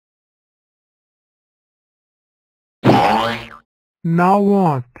Now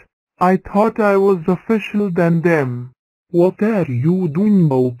what? I thought I was official than them. What are you doing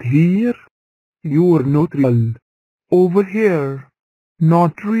out here? You're not real. Over here.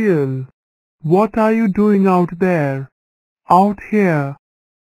 Not real. What are you doing out there? Out here.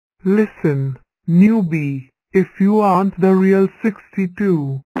 Listen, newbie, if you aren't the real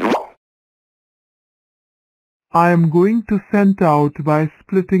 62, I am going to send out by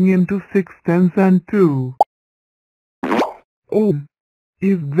splitting into 6 tens and 2. Oh,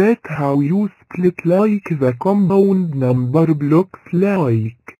 is that how you split like the compound number blocks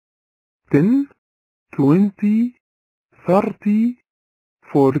like 10, 20, 30,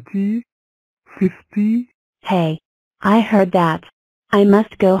 40, 50? Hey, I heard that. I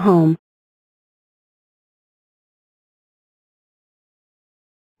must go home.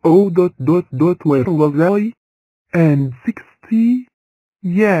 Oh, where was I? And 60?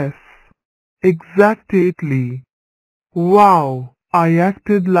 Yes, exactly. Wow, I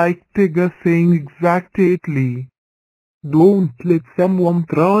acted like Tigger saying exactly. Don't let someone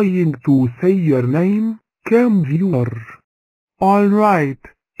trying to say your name come viewer. Alright,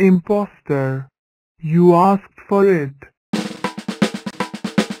 imposter. You asked for it.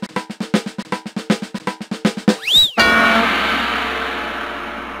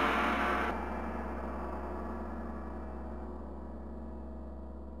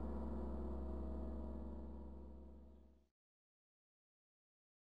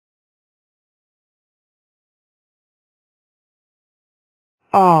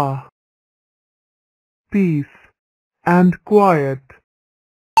 Ah. Peace and quiet.